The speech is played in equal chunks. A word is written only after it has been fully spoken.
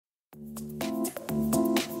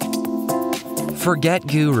Forget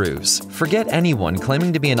gurus. Forget anyone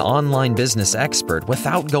claiming to be an online business expert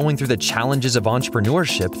without going through the challenges of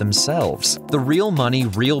entrepreneurship themselves. The Real Money,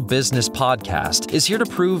 Real Business podcast is here to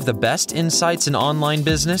prove the best insights in online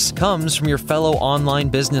business comes from your fellow online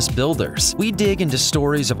business builders. We dig into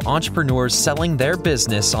stories of entrepreneurs selling their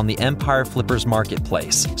business on the Empire Flippers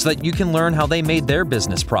marketplace so that you can learn how they made their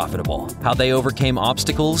business profitable, how they overcame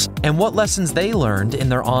obstacles, and what lessons they learned in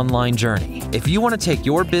their online journey. If you want to take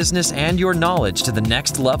your business and your knowledge to the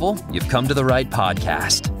next level, you've come to the right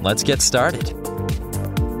podcast. Let's get started.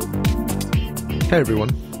 Hey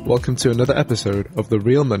everyone, welcome to another episode of the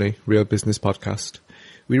Real Money, Real Business podcast.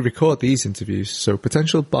 We record these interviews so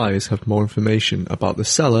potential buyers have more information about the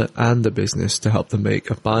seller and the business to help them make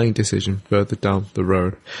a buying decision further down the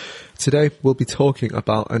road. Today, we'll be talking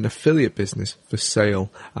about an affiliate business for sale.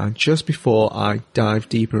 And just before I dive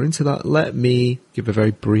deeper into that, let me give a very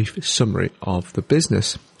brief summary of the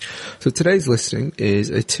business. So today's listing is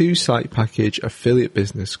a 2-site package affiliate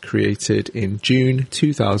business created in June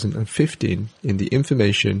 2015 in the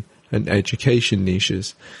information and education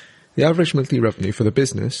niches. The average monthly revenue for the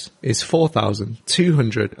business is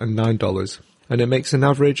 $4,209, and it makes an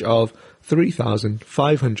average of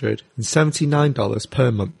 $3,579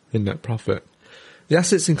 per month in net profit. The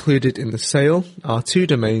assets included in the sale are 2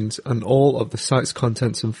 domains and all of the site's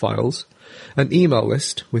contents and files, an email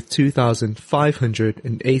list with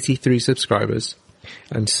 2,583 subscribers,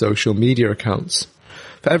 and social media accounts.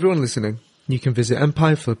 For everyone listening, you can visit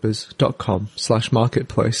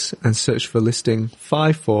empireflippers.com/marketplace and search for listing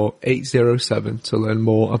 54807 to learn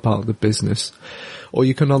more about the business. Or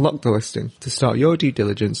you can unlock the listing to start your due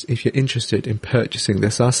diligence if you're interested in purchasing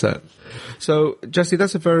this asset. So, Jesse,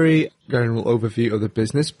 that's a very general overview of the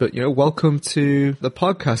business, but, welcome to the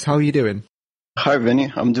podcast. How are you doing? Hi, Vinny.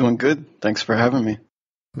 I'm doing good. Thanks for having me.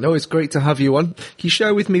 No, it's great to have you on. Can you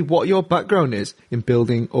share with me what your background is in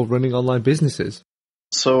building or running online businesses?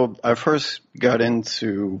 So I first got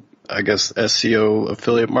into, SEO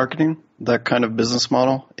affiliate marketing, that kind of business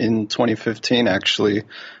model in 2015. Actually,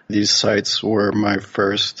 these sites were my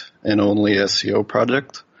first and only SEO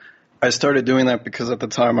project. I started doing that because at the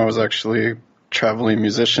time I was actually a traveling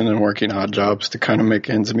musician and working odd jobs to kind of make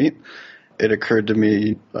ends meet. It occurred to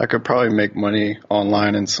me I could probably make money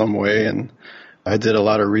online in some way, and I did a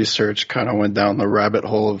lot of research, kind of went down the rabbit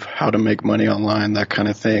hole of how to make money online, that kind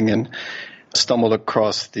of thing, and stumbled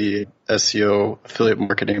across the SEO affiliate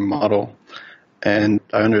marketing model, and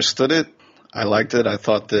I understood it. I liked it. I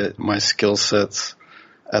thought that my skill sets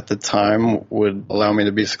at the time would allow me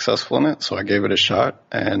to be successful in it, so I gave it a shot,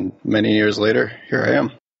 and many years later, here I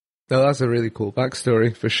am. No, that's a really cool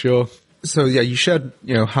backstory for sure. So yeah, you shared,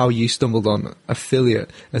 how you stumbled on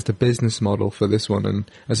affiliate as the business model for this one. And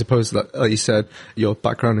I suppose that, like you said, your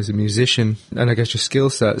background as a musician and I guess your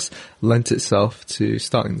skill sets lent itself to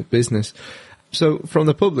starting the business. So from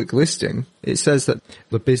the public listing, it says that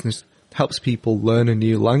the business helps people learn a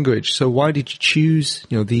new language. So why did you choose,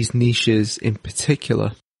 these niches in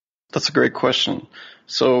particular? That's a great question.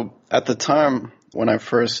 So at the time, when I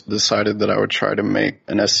first decided that I would try to make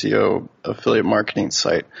an SEO affiliate marketing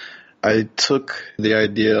site, I took the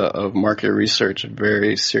idea of market research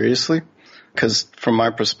very seriously because from my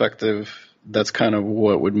perspective, that's kind of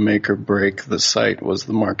what would make or break the site was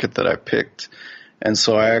the market that I picked. And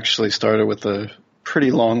so I actually started with a pretty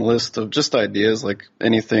long list of just ideas, like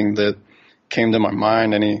anything that came to my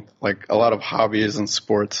mind, a lot of hobbies and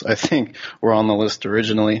sports, I think, were on the list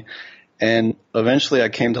originally. And eventually I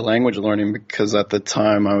came to language learning because at the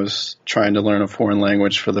time I was trying to learn a foreign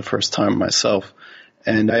language for the first time myself.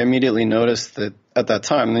 And I immediately noticed that at that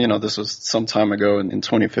time, this was some time ago in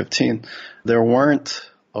 2015, there weren't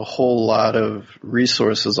a whole lot of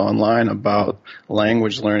resources online about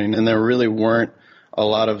language learning. And there really weren't a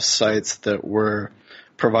lot of sites that were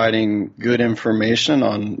providing good information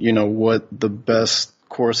on, what the best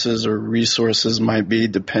courses or resources might be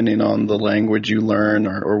depending on the language you learn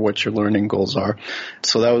or what your learning goals are.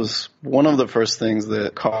 So that was one of the first things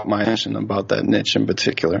that caught my attention about that niche in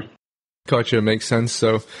particular. Gotcha, makes sense.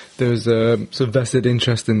 So there was a sort of vested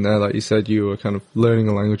interest in there, like you said, you were kind of learning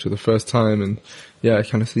a language for the first time, and yeah, it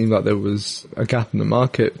kind of seemed like there was a gap in the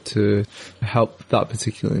market to help that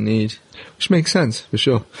particular need, which makes sense for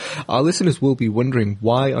sure. Our listeners will be wondering,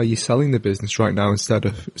 why are you selling the business right now instead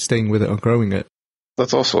of staying with it or growing it?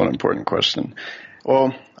 That's also an important question.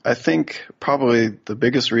 Well, I think probably the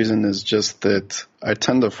biggest reason is just that I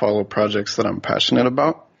tend to follow projects that I'm passionate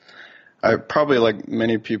about. I probably, like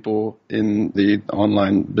many people in the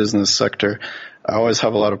online business sector, I always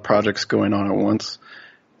have a lot of projects going on at once.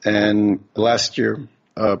 And last year,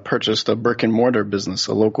 purchased a brick and mortar business,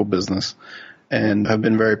 a local business. and I've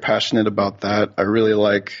been very passionate about that. I really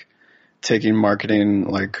like taking marketing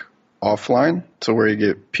like offline to where you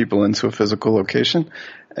get people into a physical location.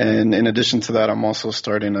 And in addition to that, I'm also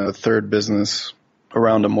starting a third business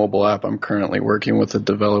around a mobile app. I'm currently working with a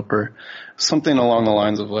developer, something along the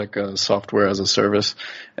lines of like a software as a service.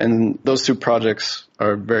 And those two projects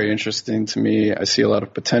are very interesting to me. I see a lot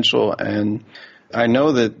of potential, and I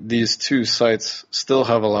know that these two sites still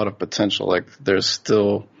have a lot of potential. Like there's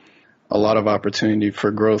still a lot of opportunity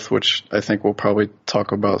for growth, which I think we'll probably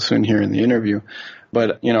talk about soon here in the interview.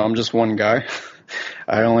 But, I'm just one guy.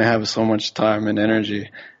 I only have so much time and energy.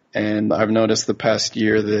 And I've noticed the past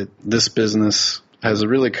year that this business has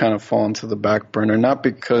really kind of fallen to the back burner, not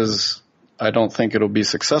because I don't think it'll be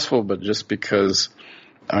successful, but just because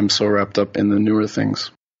I'm so wrapped up in the newer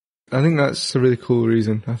things. I think that's a really cool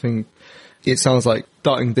reason. I think it sounds like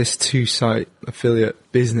starting this two-site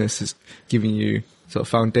affiliate business is giving you sort of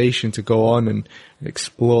foundation to go on and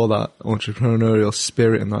explore that entrepreneurial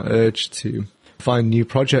spirit and that urge to find new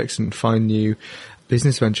projects and find new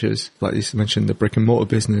business ventures, like you mentioned, the brick and mortar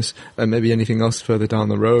business, and maybe anything else further down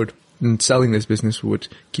the road. And selling this business would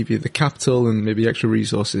give you the capital and maybe extra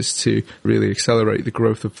resources to really accelerate the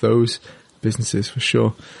growth of those businesses for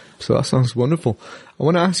sure. So that sounds wonderful. I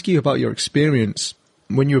want to ask you about your experience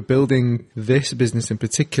when you were building this business in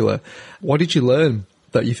particular. What did you learn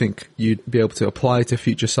that you think you'd be able to apply to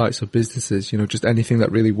future sites or businesses? Just anything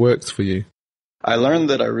that really worked for you. I learned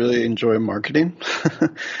that I really enjoy marketing.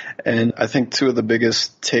 And I think two of the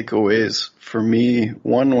biggest takeaways for me,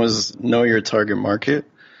 one was know your target market.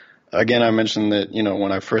 Again, I mentioned that,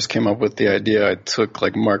 when I first came up with the idea, I took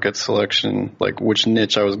like market selection, like which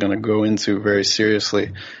niche I was going to go into very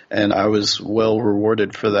seriously. And I was well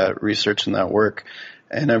rewarded for that research and that work.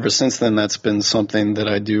 And ever since then, that's been something that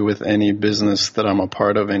I do with any business that I'm a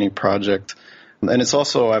part of, any project. And it's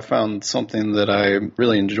also, I found something that I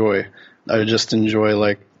really enjoy. I just enjoy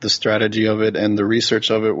like the strategy of it and the research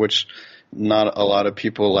of it, which not a lot of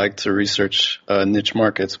people like to research niche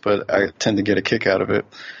markets, but I tend to get a kick out of it.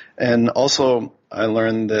 And also, I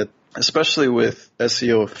learned that, especially with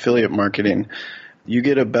SEO affiliate marketing, you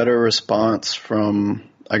get a better response from,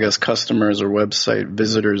 I guess, customers or website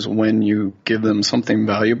visitors when you give them something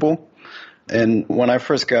valuable. And when I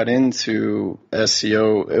first got into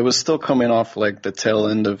SEO, it was still coming off like the tail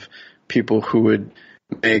end of people who would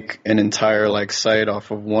make an entire like site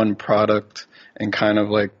off of one product and kind of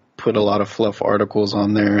like put a lot of fluff articles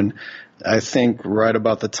on there. And I think right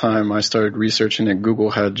about the time I started researching it,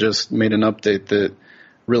 Google had just made an update that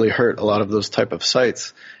really hurt a lot of those type of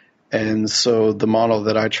sites. And so the model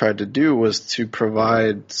that I tried to do was to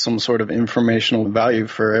provide some sort of informational value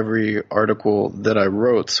for every article that I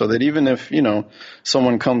wrote, so that even if,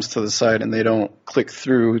 someone comes to the site and they don't click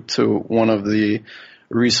through to one of the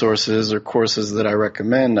resources or courses that I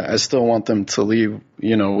recommend, I still want them to leave,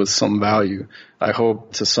 with some value. I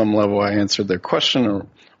hope to some level I answered their question or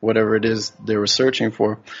whatever it is they were searching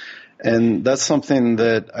for. And that's something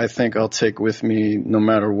that I think I'll take with me no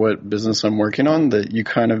matter what business I'm working on, that you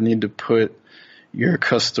kind of need to put your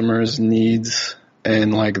customers' needs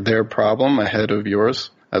and like their problem ahead of yours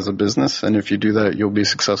as a business. And if you do that, you'll be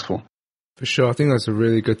successful. For sure. I think that's a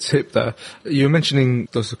really good tip there. You were mentioning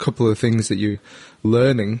there's a couple of things that you're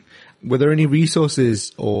learning. Were there any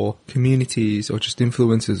resources or communities or just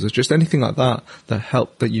influencers or just anything like that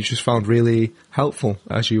helped, that you just found really helpful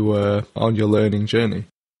as you were on your learning journey?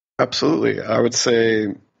 Absolutely. I would say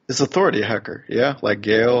it's Authority Hacker. Yeah. Like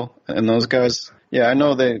Gail and those guys. Yeah. I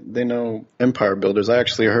know they know Empire Builders. I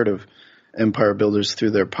actually heard of Empire Builders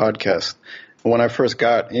through their podcast. When I first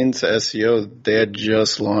got into SEO, they had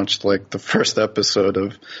just launched like the first episode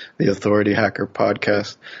of the Authority Hacker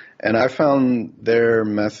podcast. And I found their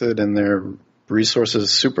method and their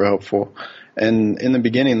resources super helpful. And in the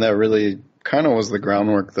beginning, that really kind of was the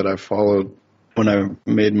groundwork that I followed when I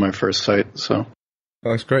made my first site. So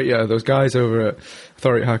that's great. Yeah, those guys over at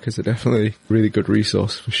Authority Hackers are definitely a really good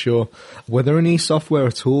resource for sure. Were there any software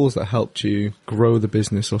or tools that helped you grow the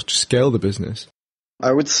business or to scale the business?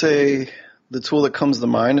 I would say the tool that comes to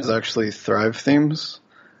mind is actually Thrive Themes.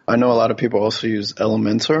 I know a lot of people also use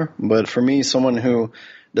Elementor, but for me, someone who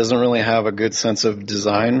doesn't really have a good sense of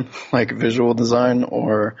design, like visual design,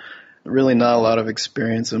 or really not a lot of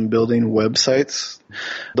experience in building websites,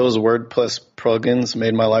 those WordPress plugins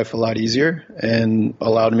made my life a lot easier and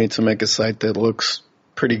allowed me to make a site that looks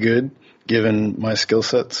pretty good given my skill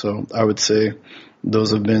set. So I would say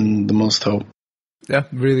those have been the most help. Yeah,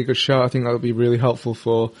 really good shout. I think that'll be really helpful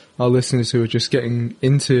for our listeners who are just getting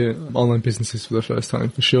into online businesses for the first time,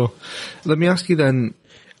 for sure. Let me ask you then,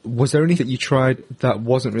 was there anything you tried that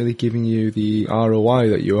wasn't really giving you the ROI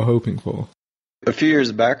that you were hoping for? A few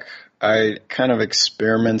years back, I kind of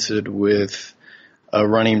experimented with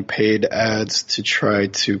running paid ads to try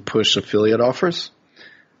to push affiliate offers.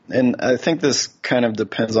 And I think this kind of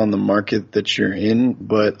depends on the market that you're in,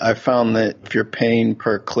 but I found that if you're paying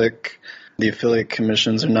per click, the affiliate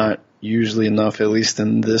commissions are not usually enough, at least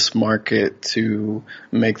in this market, to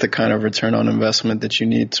make the kind of return on investment that you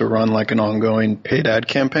need to run like an ongoing paid ad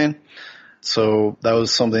campaign. So that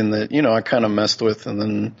was something that, I kind of messed with and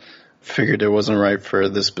then figured it wasn't right for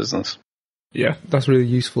this business. Yeah, that's really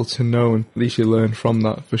useful to know, and at least you learn from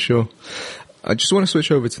that for sure. I just want to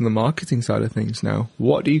switch over to the marketing side of things now.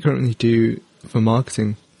 What do you currently do for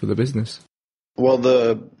marketing for the business? Well,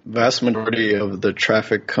 the vast majority of the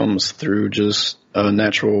traffic comes through just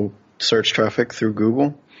natural search traffic through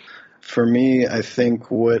Google. For me, I think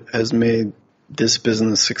what has made this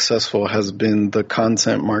business successful has been the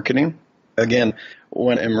content marketing. Again,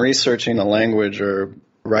 when I'm researching a language or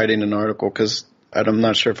writing an article, because I'm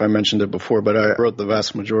not sure if I mentioned it before, but I wrote the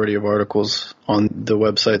vast majority of articles on the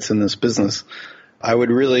websites in this business. I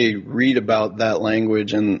would really read about that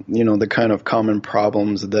language and, the kind of common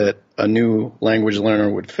problems that a new language learner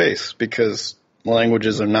would face, because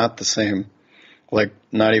languages are not the same, like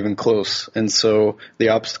not even close. And so the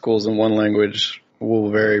obstacles in one language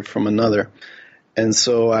will vary from another. And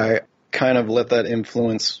so I kind of let that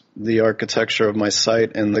influence the architecture of my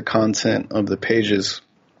site and the content of the pages.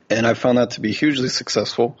 And I found that to be hugely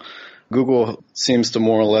successful. Google seems to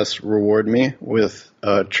more or less reward me with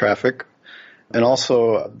traffic. And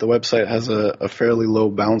also, the website has a fairly low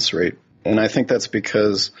bounce rate. And I think that's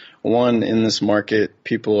because, one, in this market,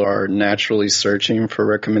 people are naturally searching for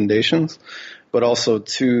recommendations. But also,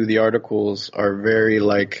 two, the articles are very,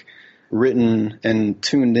 written and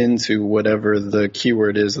tuned into whatever the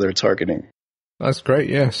keyword is they're targeting. That's great,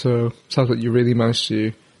 yeah. So, sounds like you really managed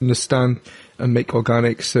to understand and make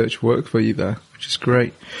organic search work for you there, which is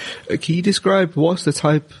great. Can you describe what's the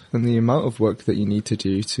type and the amount of work that you need to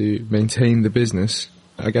do to maintain the business,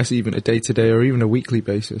 I guess even a day-to-day or even a weekly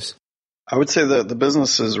basis? I would say that the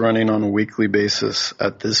business is running on a weekly basis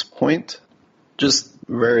at this point. Just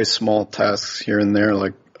very small tasks here and there,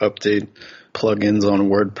 like update plugins on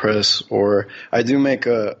WordPress, or I do make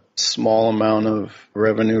a small amount of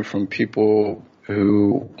revenue from people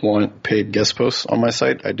who want paid guest posts on my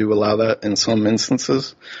site. I do allow that in some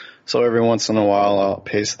instances. So every once in a while, I'll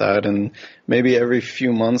paste that. And maybe every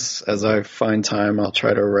few months, as I find time, I'll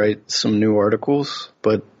try to write some new articles.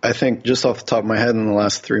 But I think just off the top of my head, in the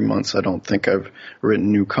last 3 months, I don't think I've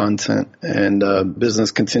written new content. And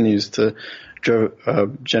business continues to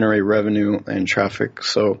generate revenue and traffic.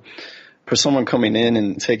 So for someone coming in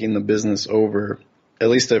and taking the business over, at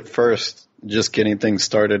least at first, just getting things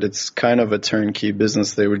started, it's kind of a turnkey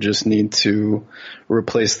business. They would just need to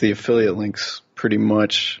replace the affiliate links pretty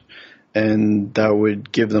much, and that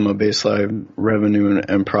would give them a baseline revenue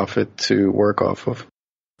and profit to work off of.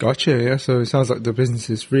 Gotcha, yeah. So it sounds like the business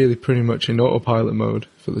is really pretty much in autopilot mode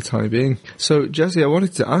for the time being. So Jesse, I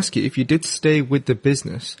wanted to ask you, if you did stay with the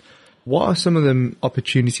business, what are some of the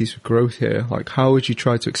opportunities for growth here? Like, how would you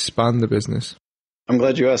try to expand the business? I'm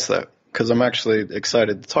glad you asked that, because I'm actually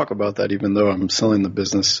excited to talk about that, even though I'm selling the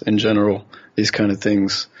business. In general, these kind of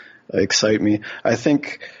things excite me. I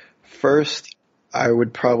think first, I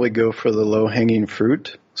would probably go for the low-hanging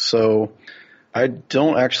fruit. So I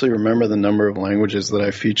don't actually remember the number of languages that I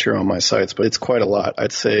feature on my sites, but it's quite a lot.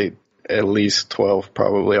 I'd say at least 12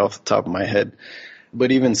 probably off the top of my head.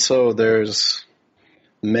 But even so, there's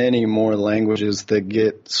many more languages that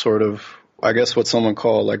get sort of, I guess what someone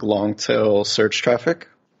call like long tail search traffic.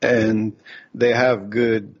 And they have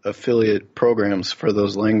good affiliate programs for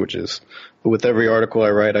those languages. But with every article I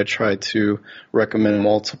write, I try to recommend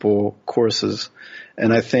multiple courses.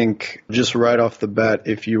 And I think just right off the bat,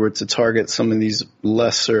 if you were to target some of these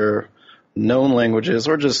lesser known languages,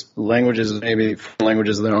 or just languages, maybe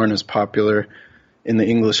languages that aren't as popular in the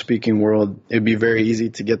English speaking world, it'd be very easy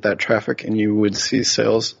to get that traffic and you would see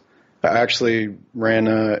sales. I actually ran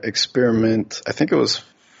an experiment, I think it was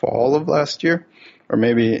fall of last year, or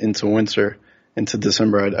maybe into winter, into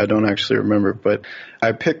December. I don't actually remember, but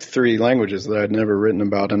I picked 3 languages that I'd never written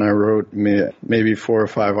about, and I wrote maybe 4 or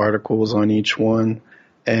 5 articles on each one.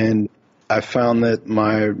 And I found that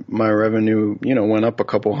my revenue, went up a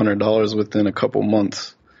couple $100 within a couple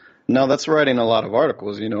months. Now, that's writing a lot of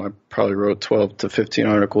articles. I probably wrote 12 to 15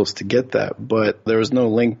 articles to get that, but there was no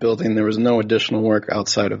link building. There was no additional work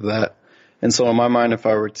outside of that. And so in my mind, if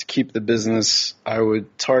I were to keep the business, I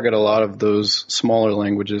would target a lot of those smaller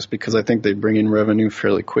languages because I think they bring in revenue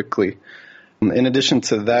fairly quickly. In addition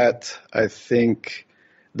to that, I think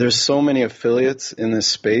there's so many affiliates in this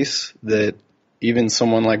space that even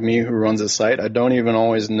someone like me who runs a site, I don't even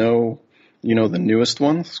always know, the newest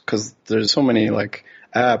ones, because there's so many like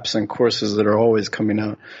apps and courses that are always coming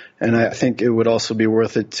out. And I think it would also be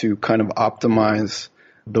worth it to kind of optimize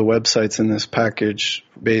the websites in this package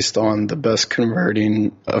based on the best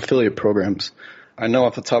converting affiliate programs. I know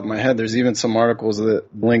off the top of my head, there's even some articles that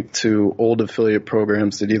link to old affiliate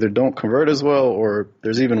programs that either don't convert as well, or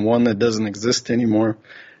there's even one that doesn't exist anymore.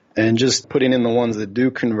 And just putting in the ones that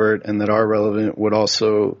do convert and that are relevant would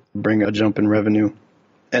also bring a jump in revenue.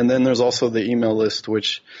 And then there's also the email list,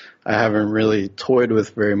 which I haven't really toyed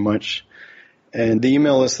with very much. And the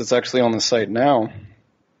email list that's actually on the site now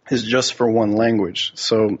is just for one language.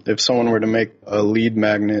 So if someone were to make a lead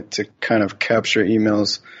magnet to kind of capture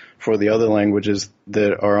emails for the other languages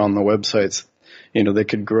that are on the websites, they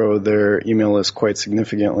could grow their email list quite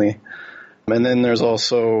significantly. And then there's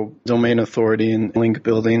also domain authority and link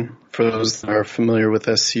building for those that are familiar with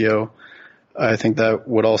SEO. I think that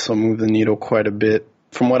would also move the needle quite a bit.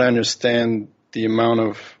 From what I understand, the amount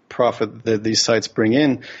of profit that these sites bring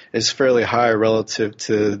in is fairly high relative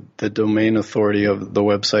to the domain authority of the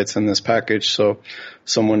websites in this package. So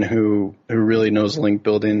someone who really knows link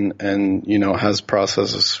building and, has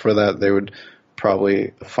processes for that, they would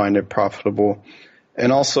probably find it profitable.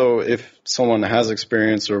 And also, if someone has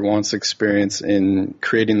experience or wants experience in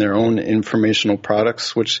creating their own informational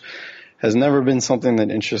products, which has never been something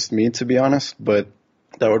that interests me, to be honest, but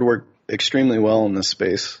that would work extremely well in this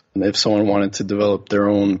space. If someone wanted to develop their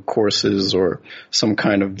own courses or some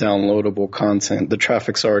kind of downloadable content, the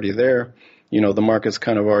traffic's already there. The market's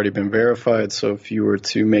kind of already been verified. So if you were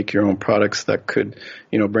to make your own products, that could,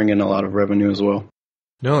 bring in a lot of revenue as well.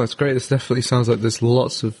 No, that's great. This definitely sounds like there's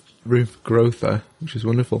lots of room for growth there, which is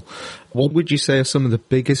wonderful. What would you say are some of the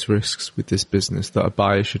biggest risks with this business that a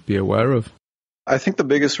buyer should be aware of? I think the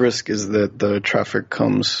biggest risk is that the traffic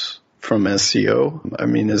comes from SEO. I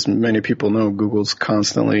mean, as many people know, Google's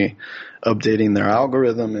constantly updating their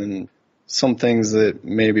algorithm, and some things that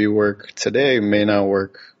maybe work today may not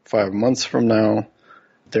work 5 months from now.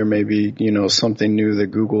 There may be, something new that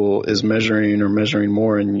Google is measuring or measuring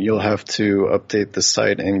more, and you'll have to update the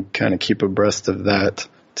site and kind of keep abreast of that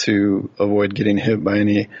to avoid getting hit by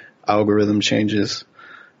any algorithm changes.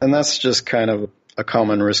 And that's just kind of a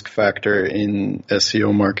common risk factor in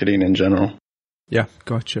SEO marketing in general. Yeah,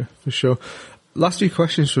 gotcha, for sure. Last few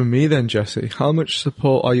questions from me then, Jesse. How much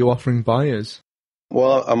support are you offering buyers?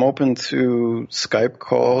 Well, I'm open to Skype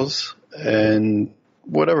calls and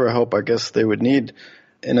whatever help I guess they would need.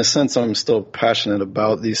 In a sense, I'm still passionate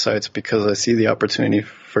about these sites because I see the opportunity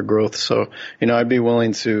for growth. So, I'd be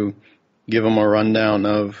willing to give them a rundown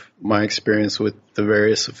of my experience with the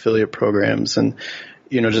various affiliate programs and,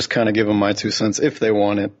 just kind of give them my 2 cents if they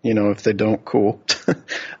want it. If they don't, cool.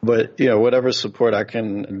 But, whatever support I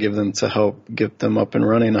can give them to help get them up and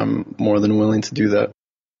running, I'm more than willing to do that.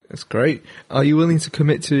 That's great. Are you willing to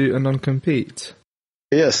commit to a non-compete?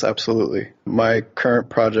 Yes, absolutely. My current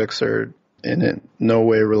projects are in no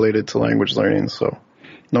way related to language learning, so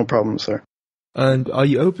no problem, sir. And are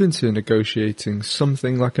you open to negotiating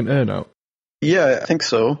something like an earnout? Yeah, I think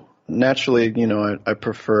so. Naturally, I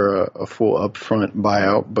prefer a full upfront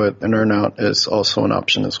buyout, but an earnout is also an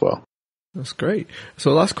option as well. That's great.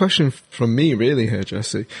 So last question from me really here,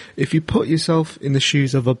 Jesse. If you put yourself in the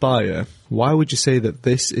shoes of a buyer, why would you say that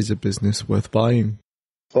this is a business worth buying?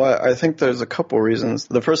 Well, I think there's a couple reasons.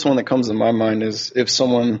 The first one that comes to my mind is if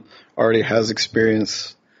someone already has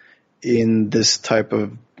experience in this type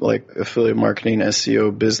of affiliate marketing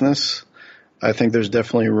SEO business, I think there's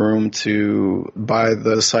definitely room to buy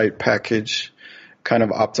the site package, kind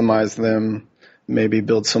of optimize them, maybe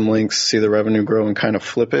build some links, see the revenue grow and kind of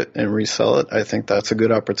flip it and resell it. I think that's a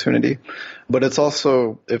good opportunity. But it's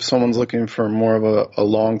also, if someone's looking for more of a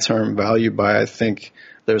long-term value buy, I think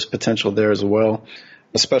there's potential there as well.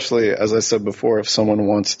 Especially, as I said before, if someone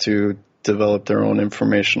wants to develop their own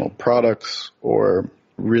informational products or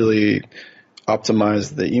really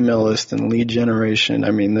optimize the email list and lead generation,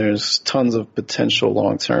 I mean, there's tons of potential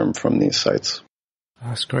long-term from these sites.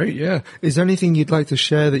 That's great, yeah. Is there anything you'd like to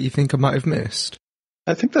share that you think I might have missed?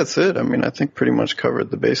 I think that's it. I mean, I think pretty much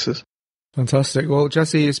covered the bases. Fantastic. Well,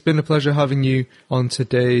 Jesse, it's been a pleasure having you on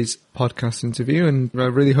today's podcast interview, and I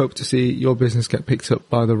really hope to see your business get picked up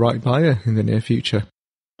by the right buyer in the near future.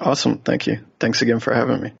 Awesome. Thank you. Thanks again for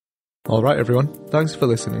having me. All right, everyone. Thanks for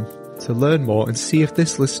listening. To learn more and see if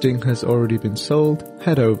this listing has already been sold,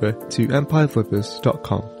 head over to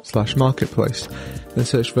empireflippers.com/marketplace and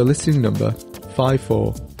search for listing number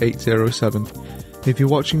 54807. If you're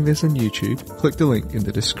watching this on YouTube, click the link in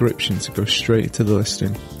the description to go straight to the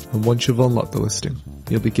listing. And once you've unlocked the listing,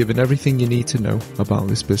 you'll be given everything you need to know about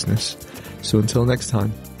this business. So until next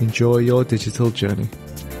time, enjoy your digital journey.